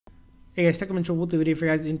Hey guys, welcome to the video for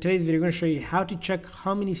you guys. In today's video, I'm going to show you how to check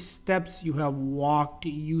how many steps you have walked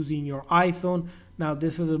using your iPhone. Now,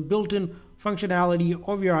 this is a built-in functionality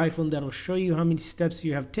of your iPhone that will show you how many steps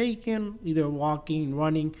you have taken, either walking,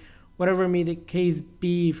 running, whatever may the case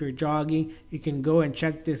be. If you're jogging, you can go and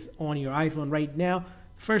check this on your iPhone right now.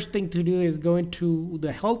 First thing to do is go into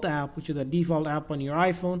the Health app, which is a default app on your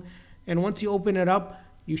iPhone. And once you open it up,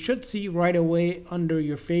 you should see right away under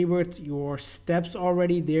your favorites your steps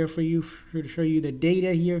already there for you to show you the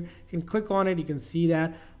data here. You can click on it, you can see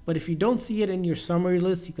that. But if you don't see it in your summary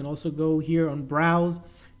list, you can also go here on browse.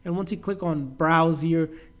 And once you click on browse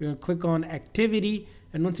here, you're going to click on activity.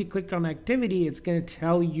 And once you click on activity, it's going to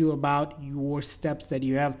tell you about your steps that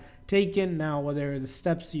you have taken. Now, whether the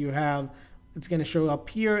steps you have, it's going to show up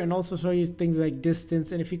here and also show you things like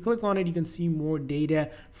distance. And if you click on it, you can see more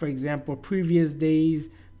data. For example, previous days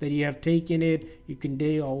that you have taken it. You can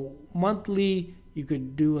do a monthly. You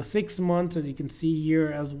could do a 6 months, as you can see here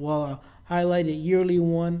as well. Highlight a yearly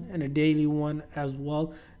one and a daily one as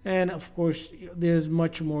well. And of course, there's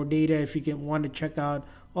much more data if you want to check out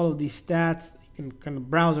all of these stats. You can kind of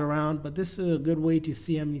browse around, but this is a good way to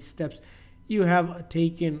see how many steps you have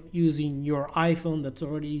taken using your iPhone. That's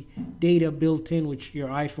already data built in, which your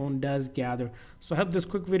iPhone does gather. So I hope this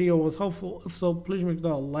quick video was helpful. If so, please make sure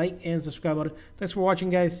to like and subscribe. Thanks for watching,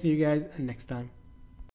 guys. See you guys next time.